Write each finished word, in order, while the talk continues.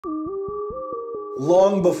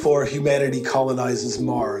Long before humanity colonizes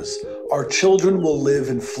Mars, our children will live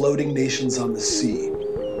in floating nations on the sea.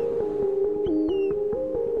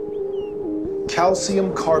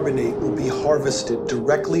 Calcium carbonate will be harvested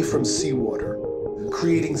directly from seawater,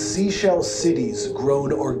 creating seashell cities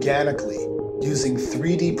grown organically using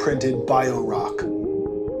 3D printed biorock.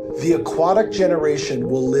 The aquatic generation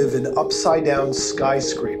will live in upside-down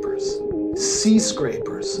skyscrapers, sea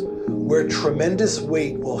scrapers, where tremendous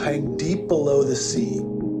weight will hang deep below the sea,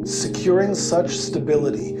 securing such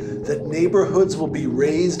stability that neighborhoods will be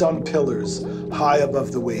raised on pillars high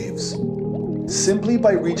above the waves. Simply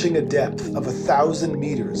by reaching a depth of 1,000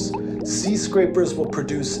 meters, sea scrapers will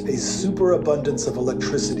produce a superabundance of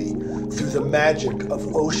electricity through the magic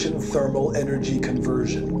of ocean thermal energy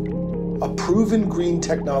conversion, a proven green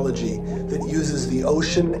technology that uses the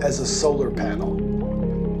ocean as a solar panel.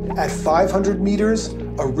 At 500 meters,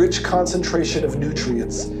 a rich concentration of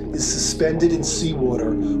nutrients is suspended in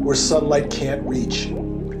seawater where sunlight can't reach.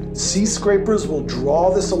 Sea scrapers will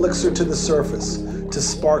draw this elixir to the surface to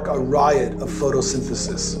spark a riot of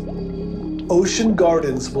photosynthesis. Ocean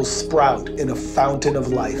gardens will sprout in a fountain of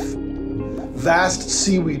life. Vast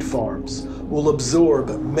seaweed farms will absorb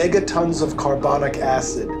megatons of carbonic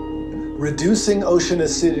acid, reducing ocean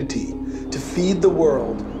acidity to feed the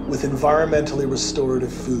world with environmentally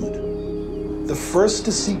restorative food. The first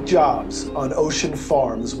to seek jobs on ocean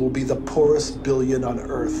farms will be the poorest billion on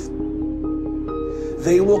Earth.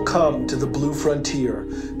 They will come to the blue frontier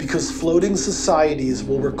because floating societies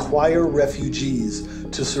will require refugees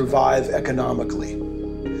to survive economically.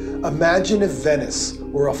 Imagine if Venice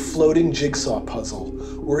were a floating jigsaw puzzle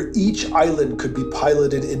where each island could be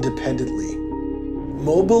piloted independently.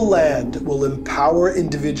 Mobile land will empower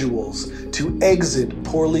individuals to exit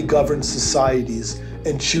poorly governed societies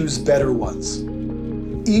and choose better ones.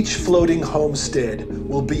 Each floating homestead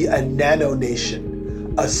will be a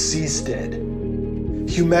nano-nation, a seastead.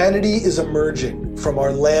 Humanity is emerging from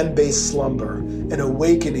our land-based slumber and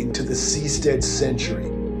awakening to the seastead century.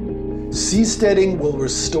 Seasteading will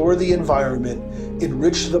restore the environment,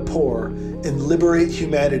 enrich the poor, and liberate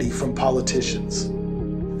humanity from politicians.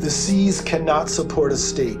 The seas cannot support a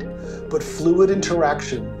state, but fluid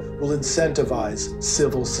interaction will incentivize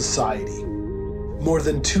civil society. More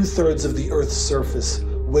than 2/3 of the Earth's surface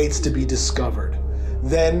waits to be discovered.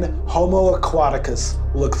 Then Homo aquaticus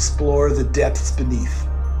will explore the depths beneath.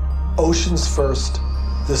 Oceans first,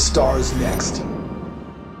 the stars next.